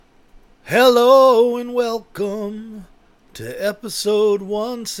Hello and welcome to episode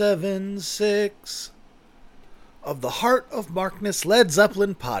 176 of the Heart of Markness Led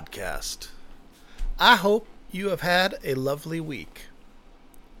Zeppelin podcast. I hope you have had a lovely week.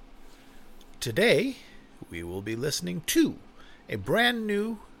 Today, we will be listening to a brand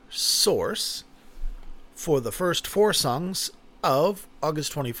new source for the first four songs of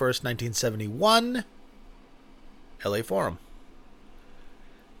August 21st, 1971, LA Forum.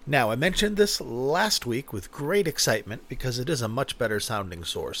 Now, I mentioned this last week with great excitement because it is a much better sounding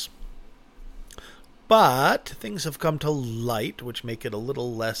source. But things have come to light which make it a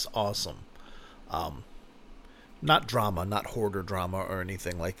little less awesome. Not drama, not hoarder drama or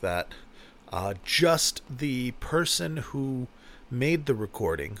anything like that. Just the person who made the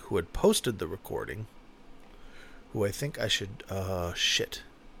recording, who had posted the recording, who I think I should,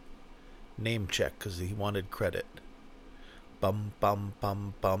 name check because he wanted credit.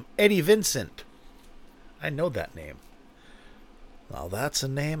 Eddie Vincent. I know that name. Well, that's a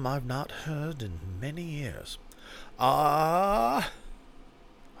name I've not heard in many years. How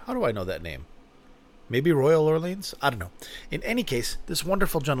do I know that name? Maybe Royal Orleans? I don't know. In any case, this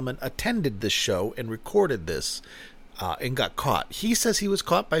wonderful gentleman attended this show and recorded this and got caught. He says he was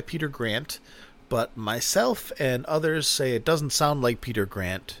caught by Peter Grant, but myself and others say it doesn't sound like Peter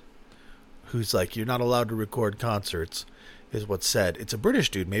Grant, who's like, you're not allowed to record concerts, is what's said. It's a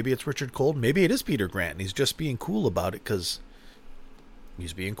British dude. Maybe it's Richard Cole. Maybe it is Peter Grant, and he's just being cool about it because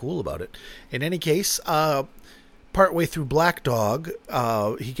he's being cool about it. In any case, partway through Black Dog,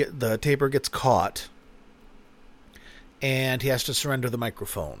 the taper gets caught, and he has to surrender the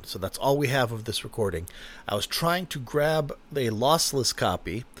microphone. So that's all we have of this recording. I was trying to grab a lossless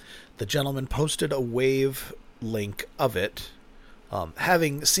copy. The gentleman posted a Wave link of it.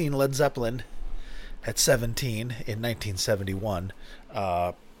 Having seen Led Zeppelin at 17 in 1971,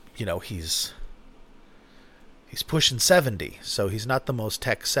 he's pushing 70, so he's not the most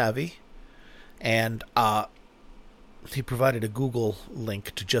tech savvy. And he provided a Google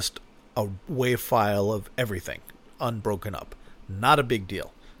link to just a WAV file of everything, unbroken up. Not a big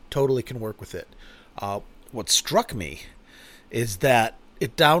deal. Totally can work with it. What struck me is that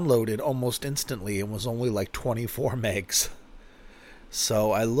it downloaded almost instantly and was only like 24 megs.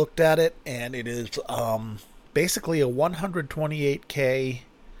 So I looked at it, and it is basically a 128K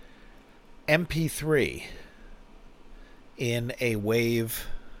MP3 in a WAV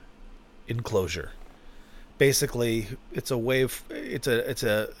enclosure. Basically, it's a WAV.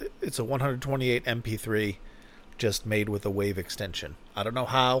 It's a 128 MP3, just made with a WAV extension. I don't know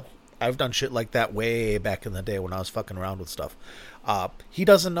how. I've done shit like that way back in the day when I was fucking around with stuff. He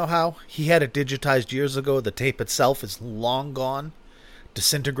doesn't know how. He had it digitized years ago. The tape itself is long gone.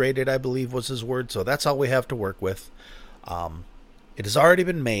 Disintegrated, I believe was his word. So that's all we have to work with. It has already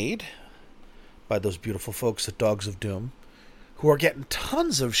been made by those beautiful folks at Dogs of Doom, who are getting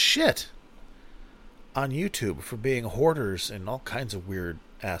tons of shit on YouTube for being hoarders and all kinds of weird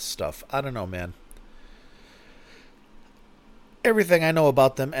ass stuff. I don't know, man. Everything I know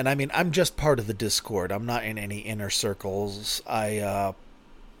about them, and I mean, I'm just part of the Discord. I'm not in any inner circles.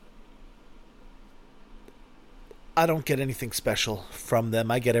 I don't get anything special from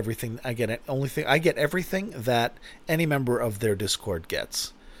them. I get everything. I get everything that any member of their Discord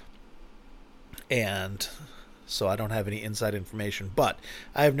gets. And so I don't have any inside information, but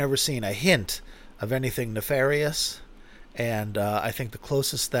I've never seen a hint of anything nefarious. And I think the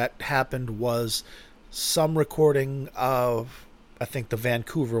closest that happened was some recording of, I think, the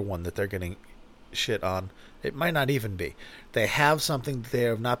Vancouver one that they're getting shit on. It might not even be. They have something that they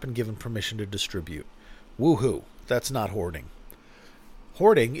have not been given permission to distribute. Woohoo. That's not hoarding.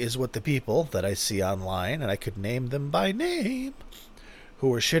 Hoarding is what the people that I see online, and I could name them by name,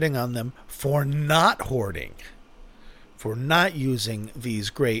 who are shitting on them for not hoarding, for not using these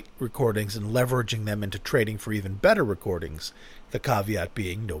great recordings and leveraging them into trading for even better recordings. The caveat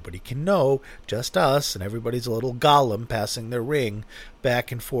being nobody can know, just us, and everybody's a little golem passing their ring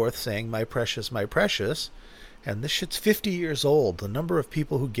back and forth saying, my precious, my precious. And this shit's 50 years old. The number of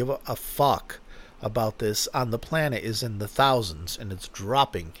people who give a fuck about this on the planet is in the thousands, and it's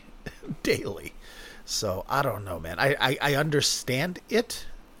dropping daily. So I don't know, man. I understand it,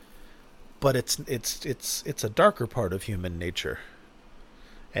 but it's a darker part of human nature.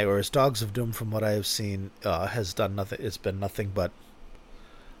 And whereas Dogs of Doom, from what I have seen, has done nothing. It's been nothing but,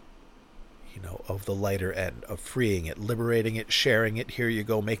 of the lighter end of freeing it, liberating it, sharing it. Here you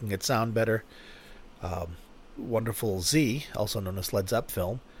go, making it sound better. Wonderful Z, also known as Led Zepp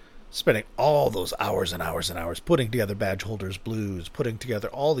Film, spending all those hours and hours and hours putting together Badge Holders Blues, putting together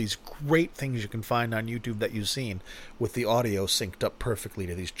all these great things you can find on YouTube that you've seen with the audio synced up perfectly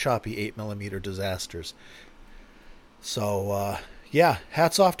to these choppy 8mm disasters. So, yeah,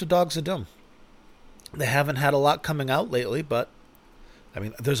 hats off to Dogs of Doom. They haven't had a lot coming out lately, but, I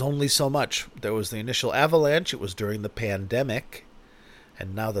mean, there's only so much. There was the initial avalanche. It was during the pandemic.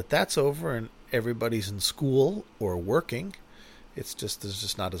 And now that that's over and everybody's in school or working, there's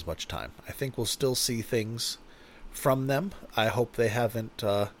just not as much time. I think we'll still see things from them. I hope they haven't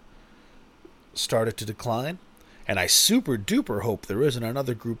started to decline. And I super duper hope there isn't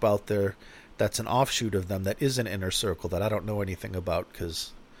another group out there that's an offshoot of them that is an inner circle that I don't know anything about,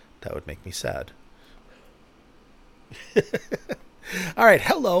 because that would make me sad. All right,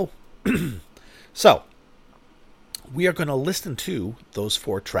 hello. So, we are going to listen to those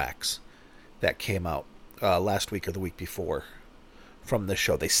 4 tracks that came out last week or the week before from this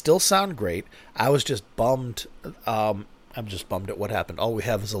show. They still sound great. I was just bummed. I'm just bummed at what happened. All we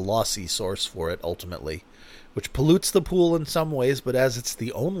have is a lossy source for it, ultimately, which pollutes the pool in some ways, but as it's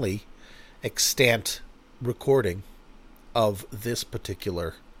the only extant recording of this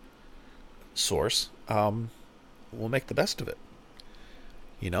particular source, we'll make the best of it.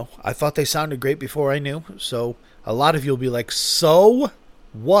 You know, I thought they sounded great before I knew, so a lot of you will be like, so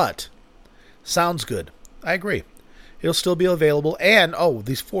what? Sounds good. I agree. It'll still be available. And,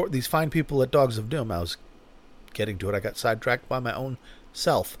 these fine people at Dogs of Doom, I was getting to it. I got sidetracked by my own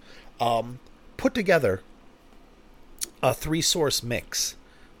self. Put together a 3-source mix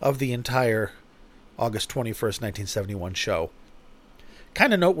of the entire August 21st, 1971 show.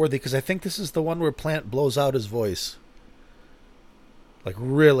 Kind of noteworthy because I think this is the one where Plant blows out his voice. Like,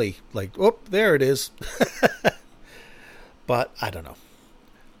 really. Like, oh, there it is. But, I don't know.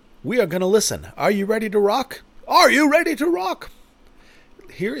 We are going to listen. Are you ready to rock? Are you ready to rock?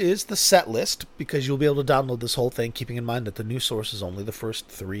 Here is the set list, because you'll be able to download this whole thing, keeping in mind that the new source is only the first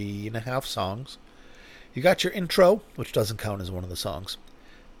 3.5 songs. You got your intro, which doesn't count as one of the songs.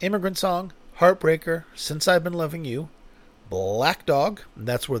 Immigrant Song, Heartbreaker, Since I've Been Loving You, Black Dog, and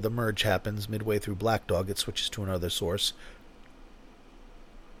that's where the merge happens. Midway through Black Dog, it switches to another source.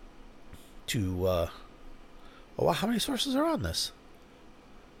 How many sources are on this?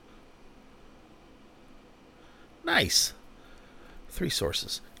 Nice. 3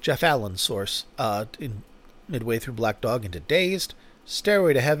 sources. Jeff Allen's source in midway through Black Dog into Dazed.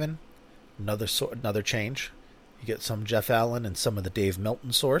 Stairway to Heaven, another change. You get some Jeff Allen and some of the Dave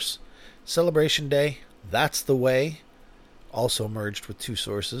Melton source. Celebration Day, That's the Way, also merged with 2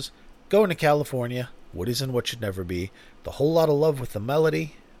 sources. Going to California, What Is and What Should Never Be, The Whole Lot of Love with the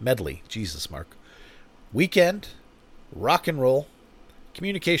Medley, Jesus Mark. Weekend, Rock and Roll,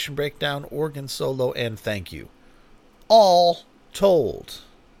 Communication Breakdown, Organ Solo, and Thank You. All told,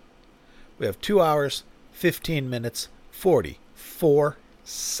 we have 2 hours, 15 minutes, 44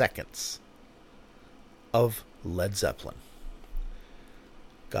 seconds of Led Zeppelin.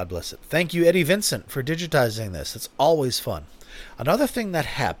 God bless it. Thank you, Eddie Vincent, for digitizing this. It's always fun. Another thing that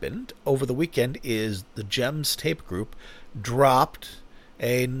happened over the weekend is the Gems tape group dropped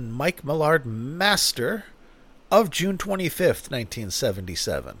a Mike Millard master of June 25th,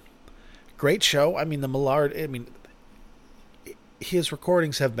 1977. Great show. I mean, his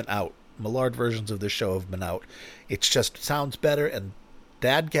recordings have been out. Millard versions of this show have been out. It just sounds better, and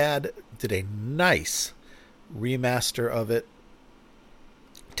Dadgad did a nice remaster of it.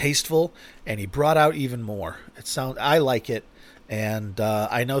 Tasteful, and he brought out even more. I like it, and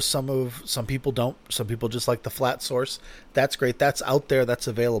I know some people don't. Some people just like the flat source. That's great. That's out there. That's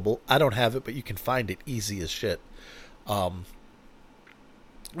available. I don't have it, but you can find it easy as shit. And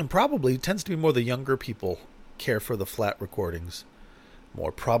probably tends to be more the younger people care for the flat recordings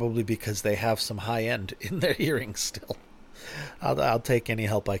more, probably because they have some high end in their hearing still. I'll take any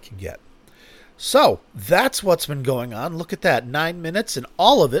help I can get. So, that's what's been going on. Look at that. 9 minutes and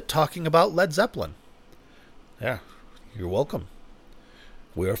all of it talking about Led Zeppelin. Yeah, you're welcome.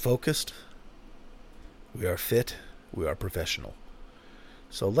 We are focused. We are fit. We are professional.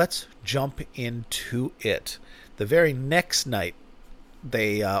 So let's jump into it. The very next night,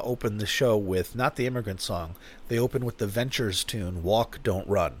 they opened the show with, not the Immigrant Song, they opened with the Ventures tune, Walk, Don't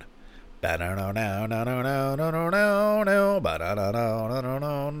Run. So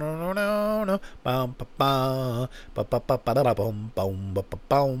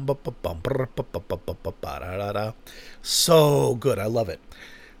good. I love it.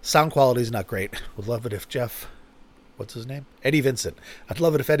 Sound quality is not great. Would love it if what's his name? Eddie Vincent. I'd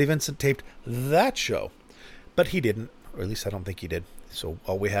love it if Eddie Vincent taped that show. But he didn't, or at least I don't think he did. So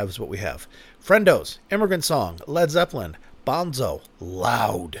all we have is what we have. Friendos, Immigrant Song, Led Zeppelin, Bonzo,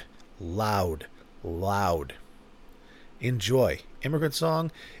 loud. loud, loud. Enjoy. Immigrant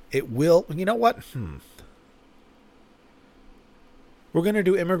Song. It will, you know what? We're going to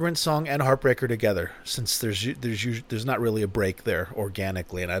do Immigrant Song and Heartbreaker together, since there's not really a break there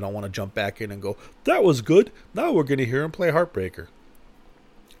organically, and I don't want to jump back in and go, that was good. Now we're going to hear him play Heartbreaker.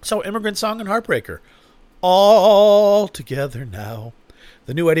 So Immigrant Song and Heartbreaker. All together now.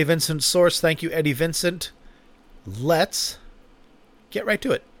 The new Eddie Vincent source. Thank you, Eddie Vincent. Let's get right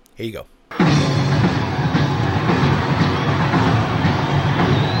to it. Here you go.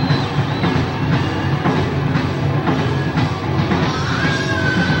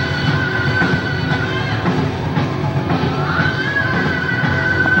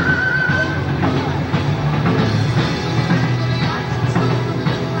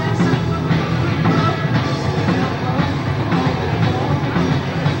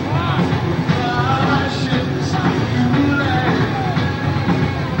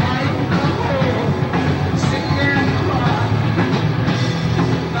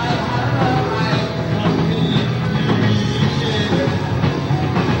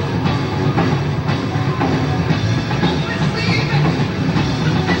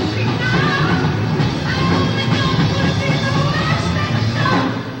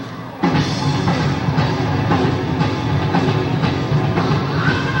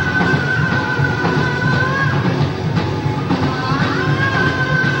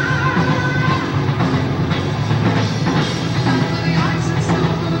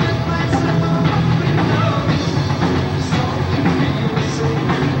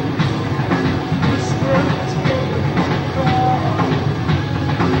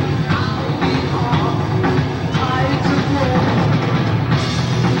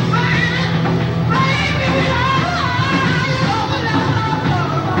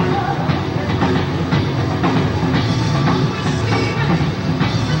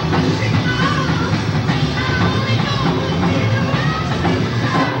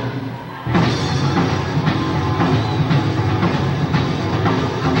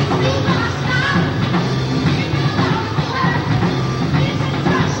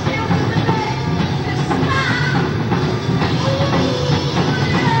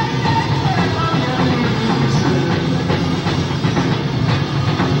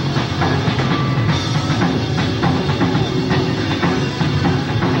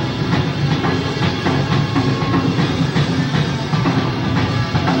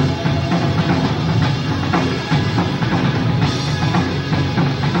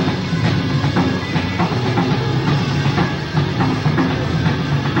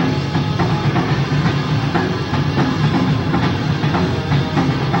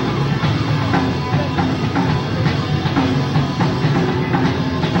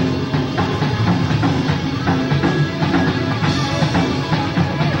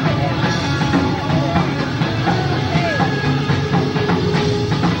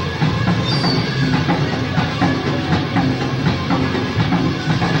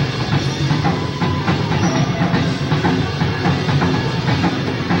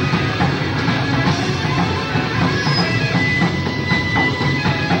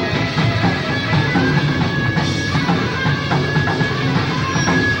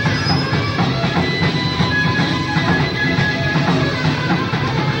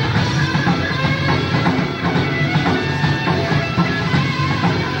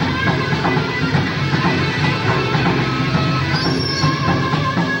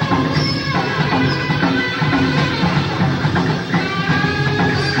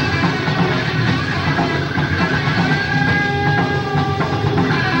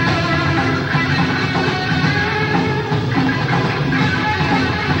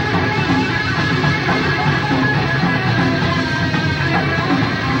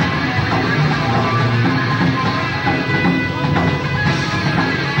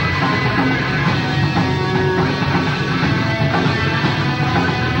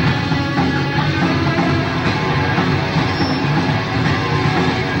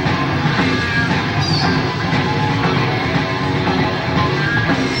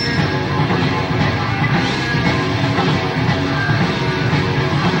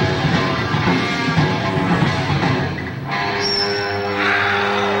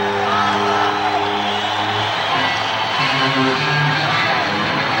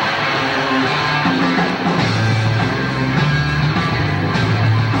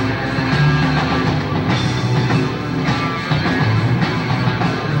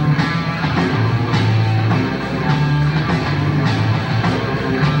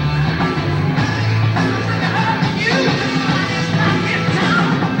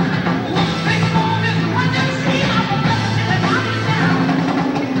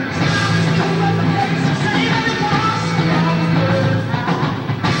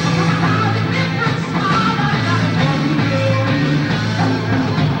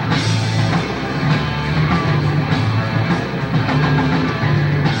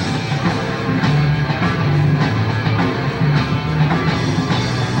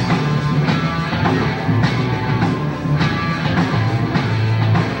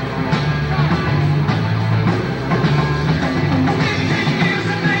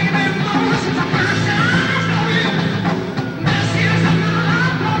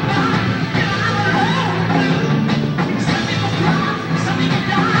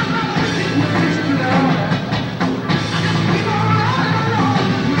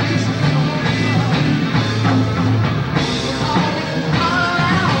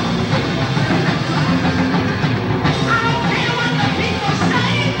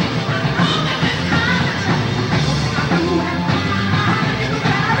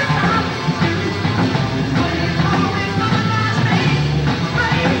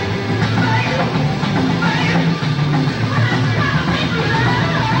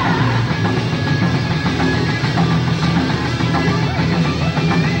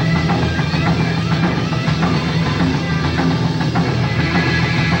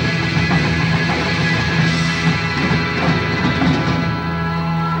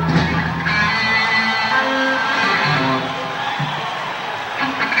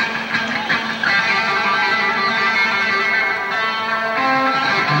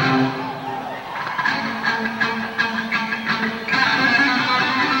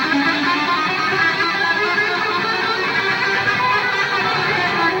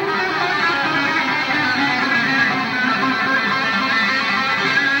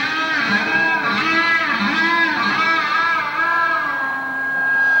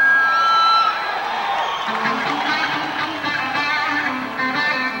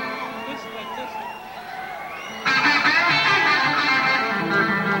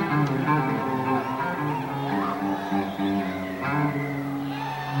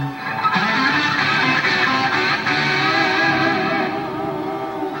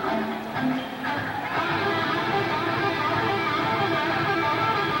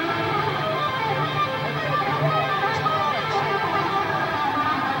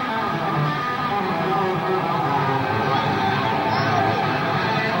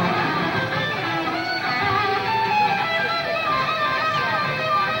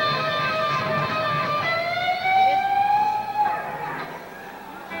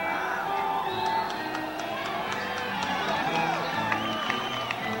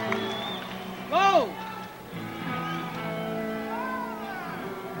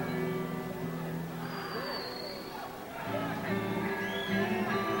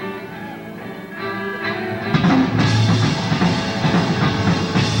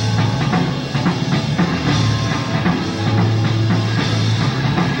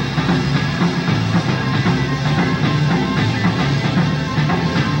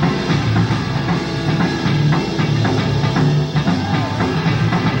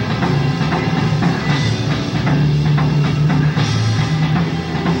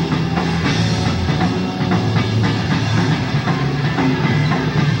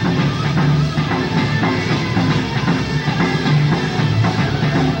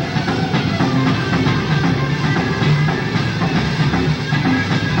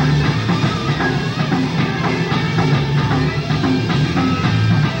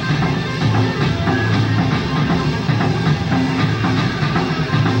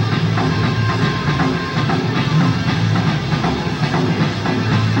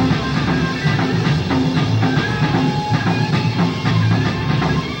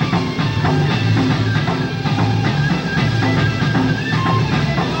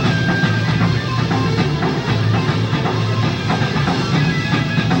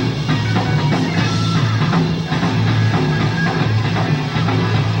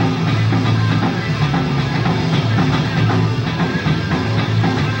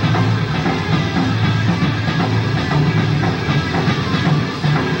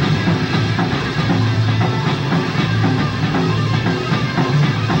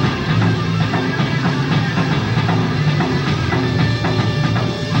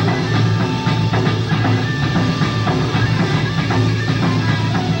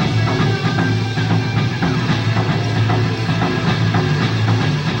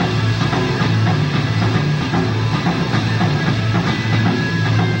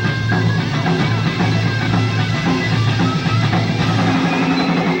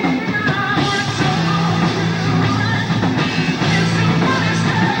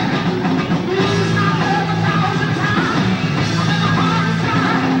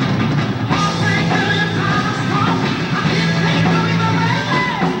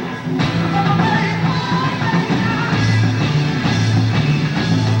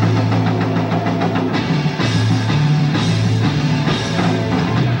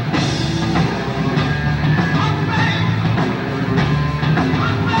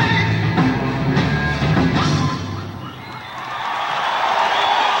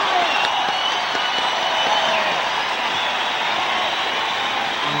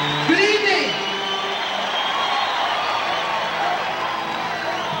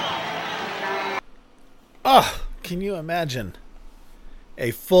 Can you imagine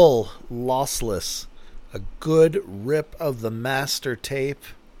a full, lossless, a good rip of the master tape?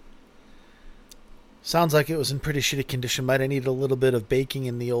 Sounds like it was in pretty shitty condition. Might have needed a little bit of baking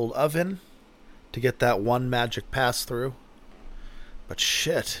in the old oven to get that one magic pass through. But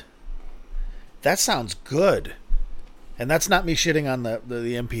shit, that sounds good. And that's not me shitting on the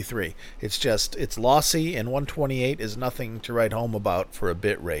MP3. It's just, it's lossy, and 128 is nothing to write home about for a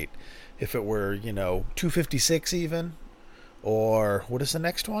bit rate. If it were, 256 even, or what is the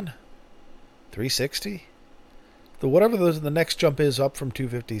next one? 360? Whatever the next jump is up from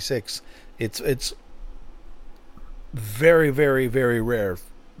 256, it's very, very, very rare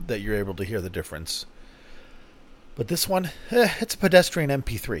that you're able to hear the difference. But this one, it's a pedestrian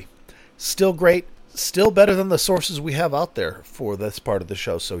MP3. Still great, still better than the sources we have out there for this part of the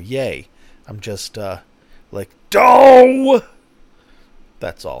show, so yay. I'm just, DOH!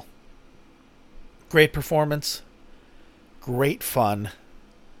 That's all. Great performance, great fun,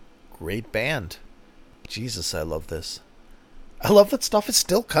 great band. Jesus, I love this. I love that stuff is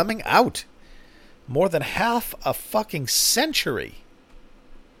still coming out. More than half a fucking century.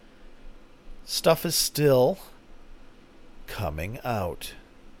 Stuff is still coming out.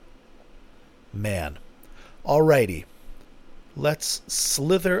 Man. Alrighty. Let's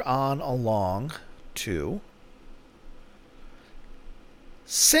slither on along to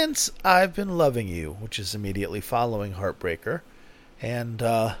Since I've Been Loving You, which is immediately following Heartbreaker. And,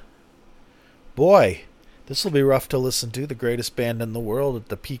 boy, this will be rough to listen to. The greatest band in the world at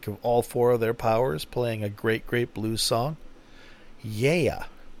the peak of all four of their powers, playing a great, great blues song. Yeah.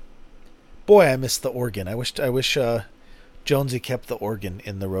 Boy, I miss the organ. I wish Jonesy kept the organ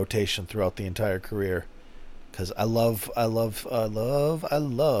in the rotation throughout the entire career, because I love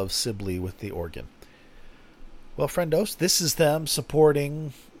SIBLY with the organ. Well, friendos, this is them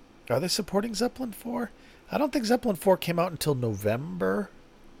supporting. Are they supporting Zeppelin 4? I don't think Zeppelin 4 came out until November.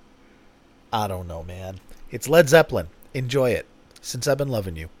 I don't know, man. It's Led Zeppelin. Enjoy it. Since I've Been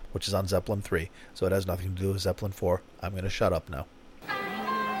Loving You, which is on Zeppelin 3, so it has nothing to do with Zeppelin 4. I'm going to shut up now.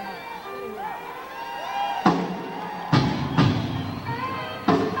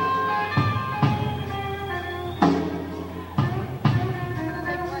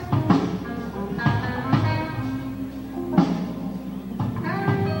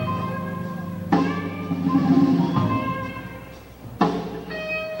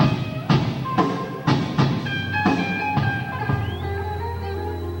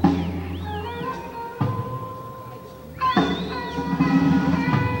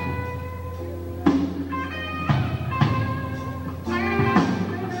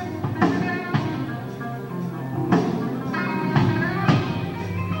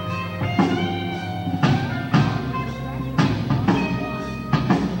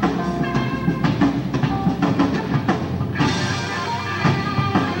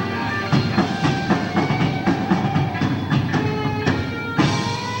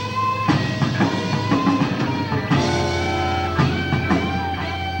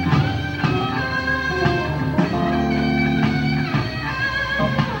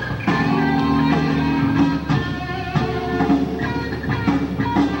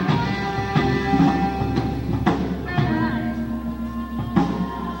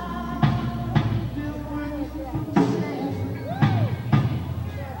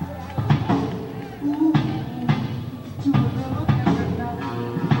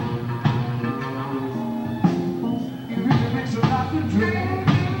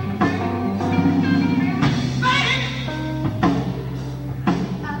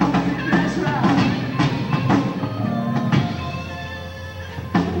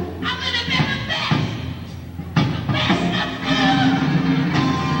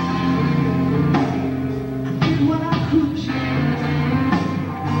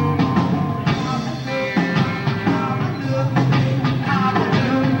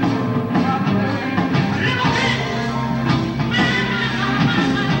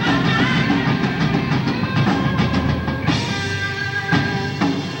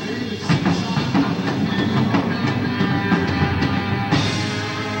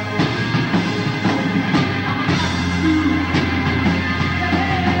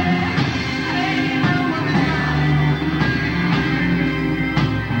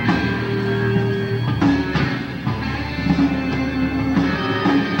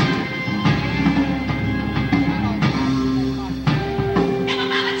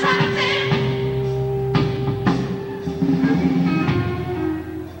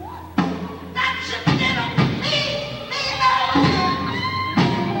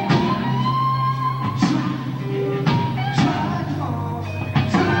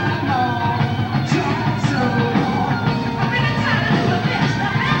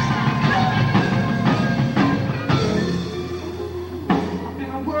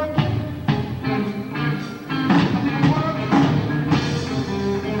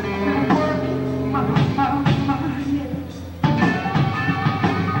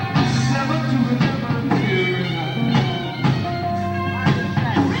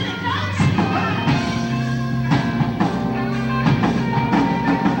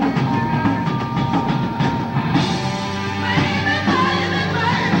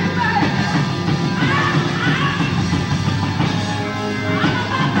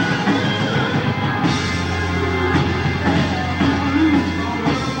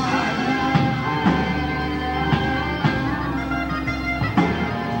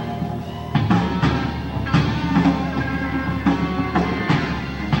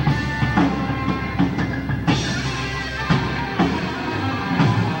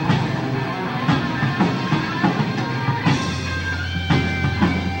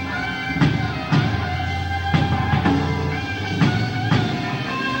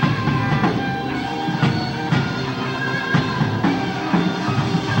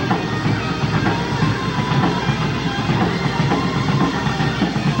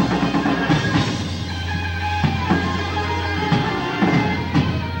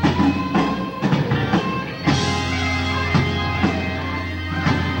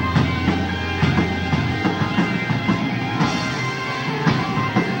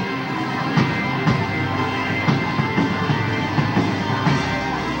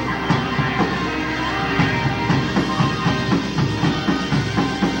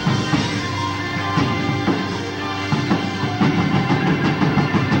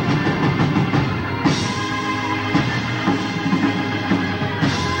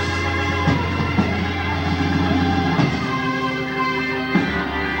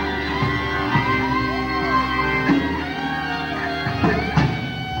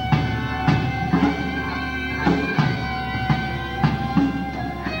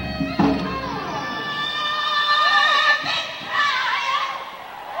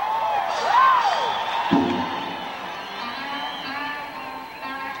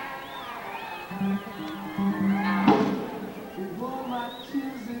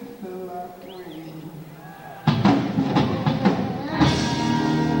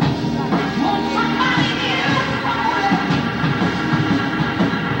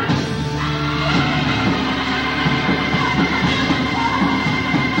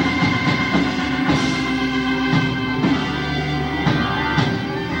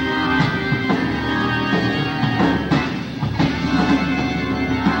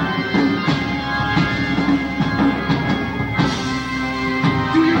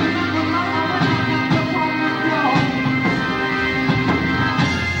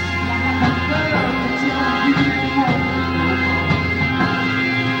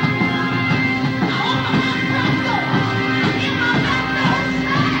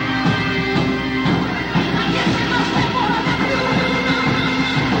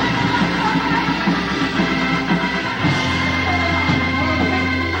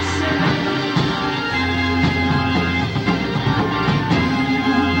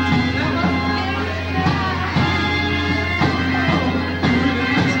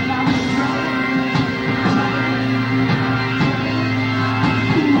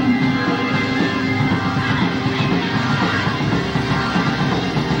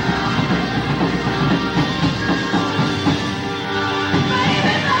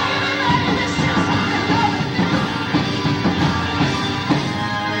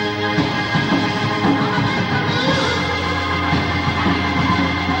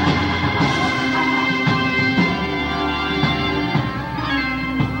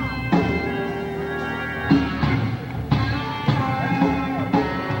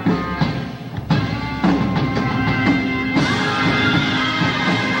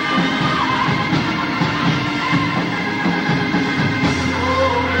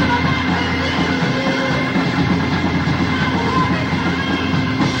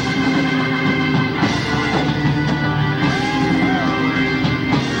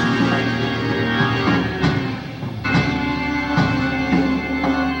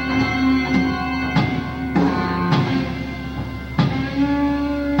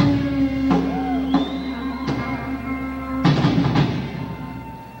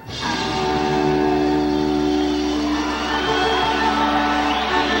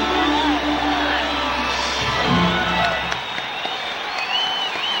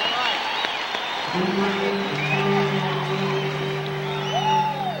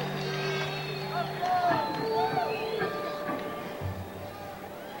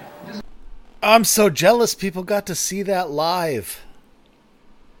 I'm so jealous people got to see that live.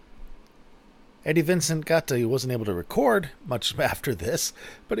 Eddie Vincent he wasn't able to record much after this,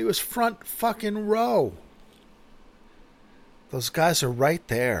 but he was front fucking row. Those guys are right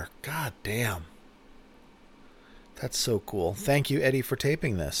there. God damn. That's so cool. Thank you, Eddie, for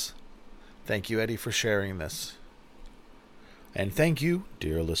taping this. Thank you, Eddie, for sharing this. And thank you,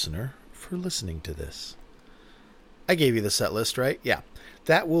 dear listener, for listening to this. I gave you the set list, right? Yeah.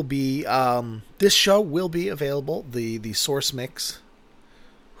 That will be, this show will be available, the source mix.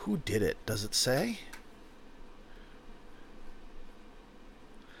 Who did it? Does it say?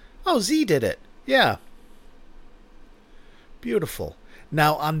 Oh, Z did it. Yeah. Beautiful.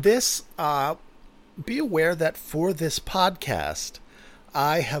 Now, on this, be aware that for this podcast,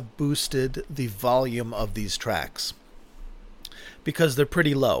 I have boosted the volume of these tracks because they're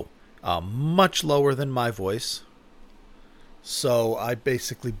pretty low, much lower than my voice. So I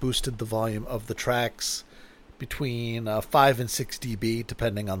basically boosted the volume of the tracks between 5 and 6 dB,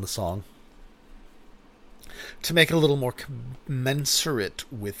 depending on the song, to make it a little more commensurate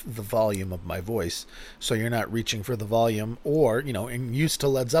with the volume of my voice. So you're not reaching for the volume, or, and used to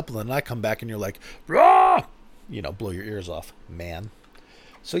Led Zeppelin, and I come back and you're like, "Rah!" Blow your ears off, man.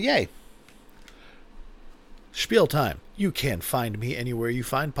 So yay. Spiel time. You can find me anywhere you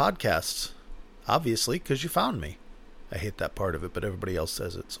find podcasts. Obviously, because you found me. I hate that part of it, but everybody else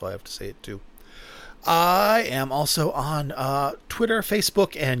says it, so I have to say it too. I am also on Twitter,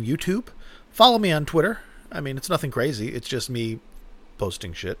 Facebook, and YouTube. Follow me on Twitter. I mean, it's nothing crazy. It's just me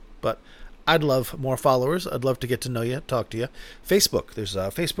posting shit. But I'd love more followers. I'd love to get to know you, talk to you. Facebook. There's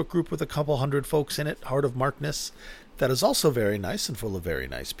a Facebook group with a couple hundred folks in it, Heart of Markness, that is also very nice and full of very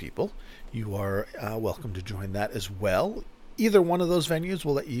nice people. You are welcome to join that as well. Either one of those venues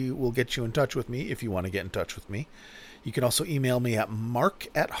will get you in touch with me if you want to get in touch with me. You can also email me at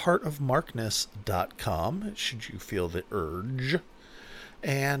mark@heartofmarkness.com, should you feel the urge.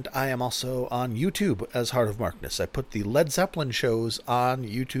 And I am also on YouTube as Heart of Markness. I put the Led Zeppelin shows on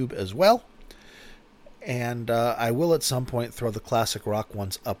YouTube as well. And I will at some point throw the classic rock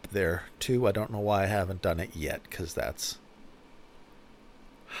ones up there too. I don't know why I haven't done it yet, because that's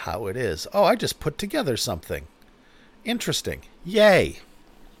how it is. Oh, I just put together something. Interesting. Yay.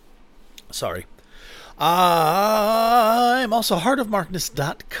 Sorry. I'm also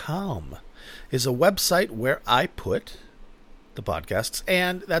heartofmarkness.com is a website where I put the podcasts,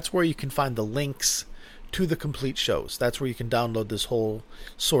 and that's where you can find the links to the complete shows. That's where you can download this whole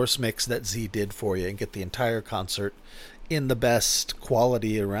source mix that Z did for you and get the entire concert in the best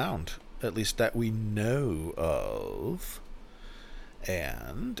quality around, at least that we know of.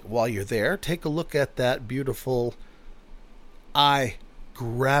 And while you're there, take a look at that beautiful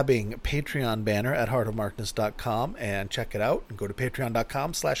eye-grabbing Patreon banner at heartofmarkness.com and check it out. And go to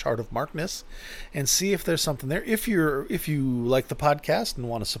patreon.com/heartofmarkness and see if there's something there. If you like the podcast and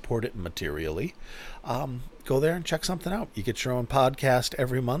want to support it materially, go there and check something out. You get your own podcast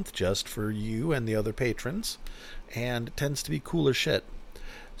every month just for you and the other patrons, and it tends to be cooler shit.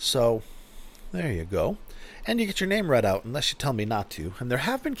 So there you go. And you get your name read out unless you tell me not to. And there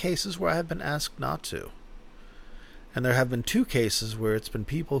have been cases where I have been asked not to. And there have been 2 cases where it's been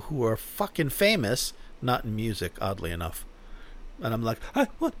people who are fucking famous, not in music, oddly enough. And I'm like, I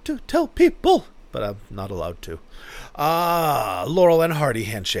want to tell people, but I'm not allowed to. Laurel and Hardy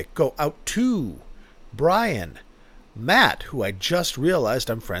handshake go out to Brian, Matt, who I just realized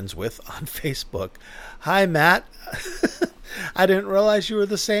I'm friends with on Facebook. Hi, Matt. I didn't realize you were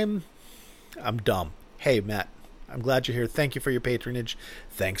the same. I'm dumb. Hey, Matt, I'm glad you're here. Thank you for your patronage.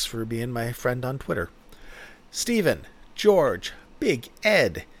 Thanks for being my friend on Twitter. Stephen, George, Big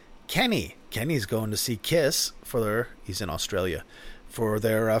Ed, Kenny. Kenny's going to see Kiss he's in Australia, for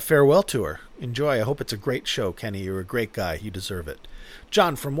their farewell tour. Enjoy. I hope it's a great show, Kenny. You're a great guy. You deserve it.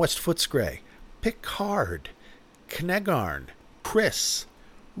 John from West Footscray, Picard, Knegarn, Chris,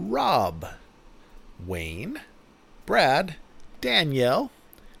 Rob, Wayne, Brad, Danielle,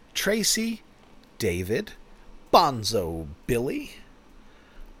 Tracy, David, Bonzo Billy.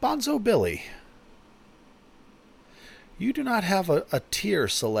 Bonzo Billy, you do not have a tier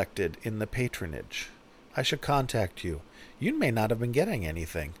selected in the patronage. I should contact you. You may not have been getting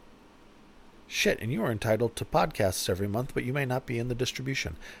anything. Shit, and you are entitled to podcasts every month, but you may not be in the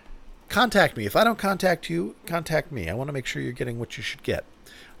distribution. Contact me. If I don't contact you, contact me. I want to make sure you're getting what you should get.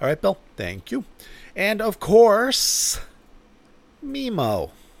 All right, Bill? Thank you. And, of course,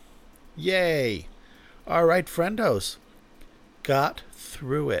 Mimo. Yay. All right, friendos. Got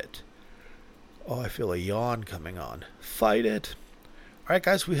through it. Oh, I feel a yawn coming on. Fight it. All right,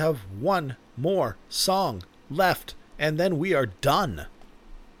 guys, we have one more song left, and then we are done.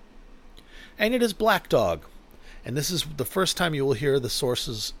 And it is Black Dog. And this is the first time you will hear the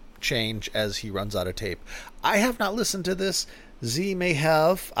sources change as he runs out of tape. I have not listened to this. Z may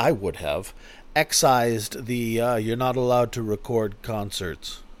have, I would have, excised the you're not allowed to record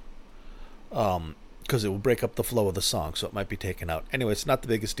concerts. Because it will break up the flow of the song, so it might be taken out. Anyway, it's not the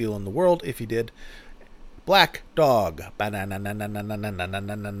biggest deal in the world if he did. Black Dog.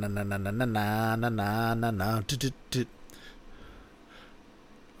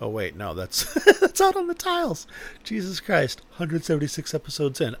 Oh, wait, no, that's that's out on the tiles. Jesus Christ, 176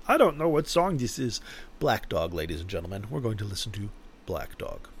 episodes in. I don't know what song this is. Black Dog, ladies and gentlemen. We're going to listen to Black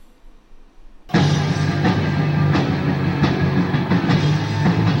Dog.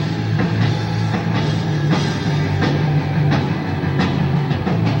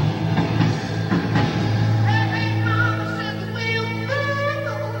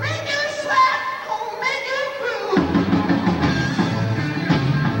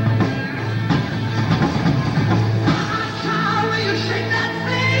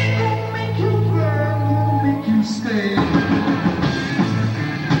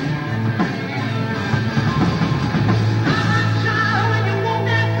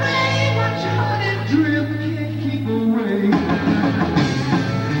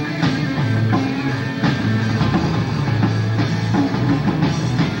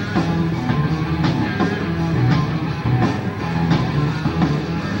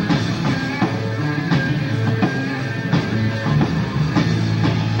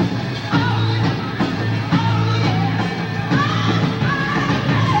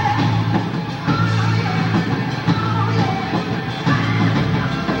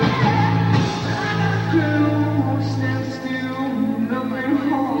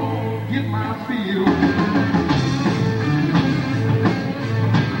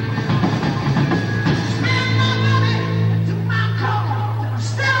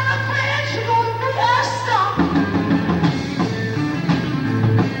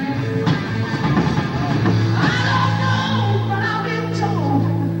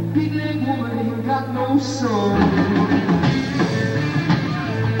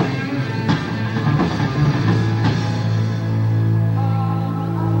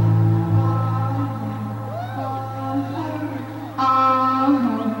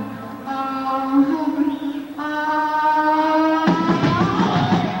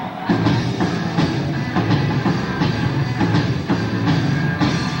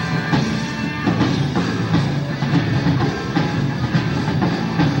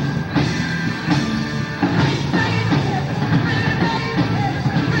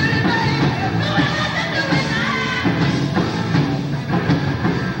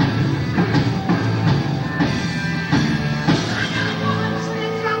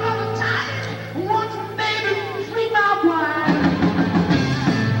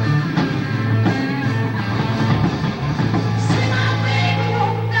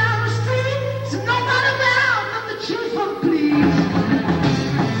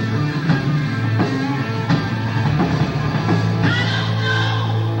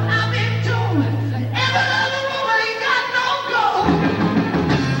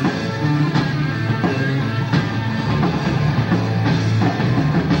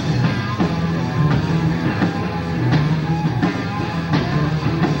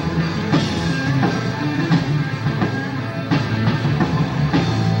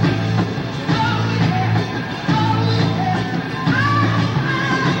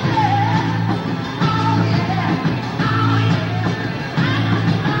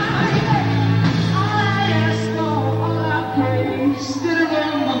 Steady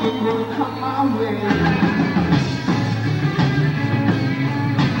rain will come my way.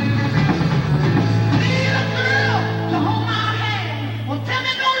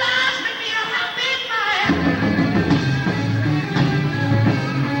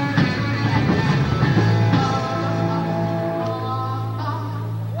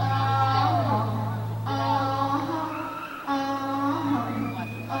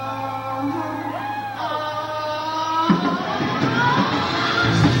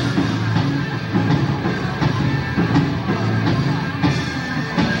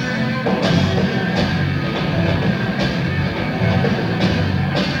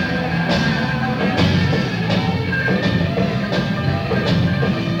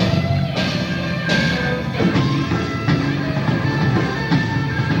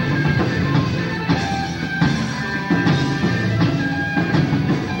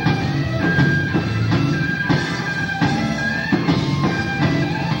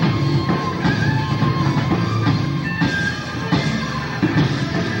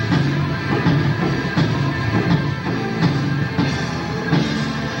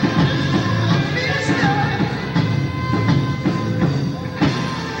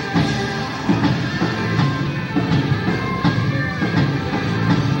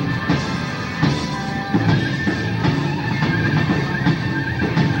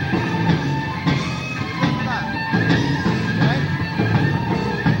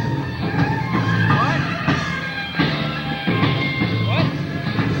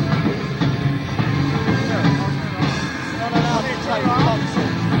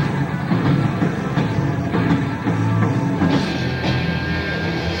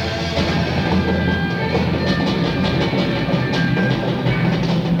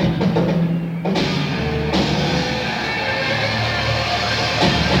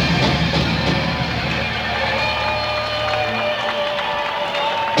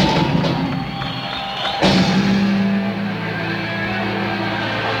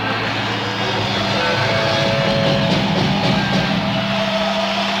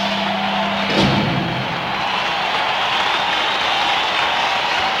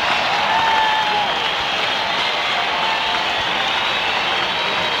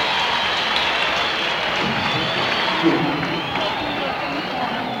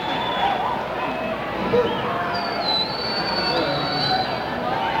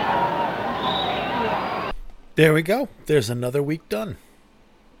 There we go. There's another week done.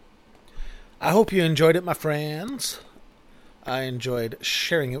 I hope you enjoyed it, my friends. I enjoyed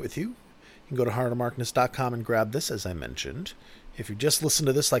sharing it with you. You can go to heartofmarkness.com and grab this, as I mentioned. If you just listen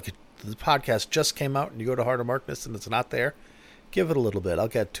to this like the podcast just came out and you go to Heart of Markness and it's not there, give it a little bit. I'll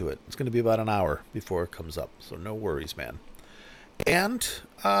get to it. It's going to be about an hour before it comes up, so no worries, man. And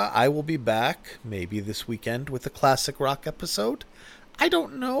I will be back maybe this weekend with a classic rock episode. I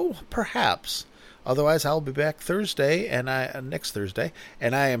don't know, perhaps. Otherwise, I'll be back Thursday and next Thursday,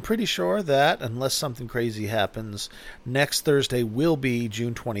 and I am pretty sure that unless something crazy happens, next Thursday will be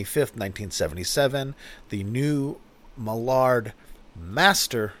June 25th, 1977, the new Millard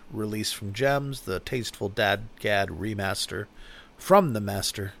Master release from Gems, the Tasteful Dad Gad remaster from the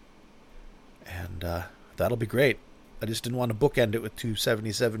Master, and that'll be great. I just didn't want to bookend it with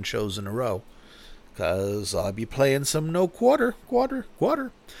 277 shows in a row, because I'll be playing some no quarter.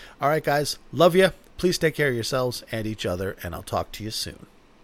 All right, guys. Love you. Please take care of yourselves and each other, and I'll talk to you soon.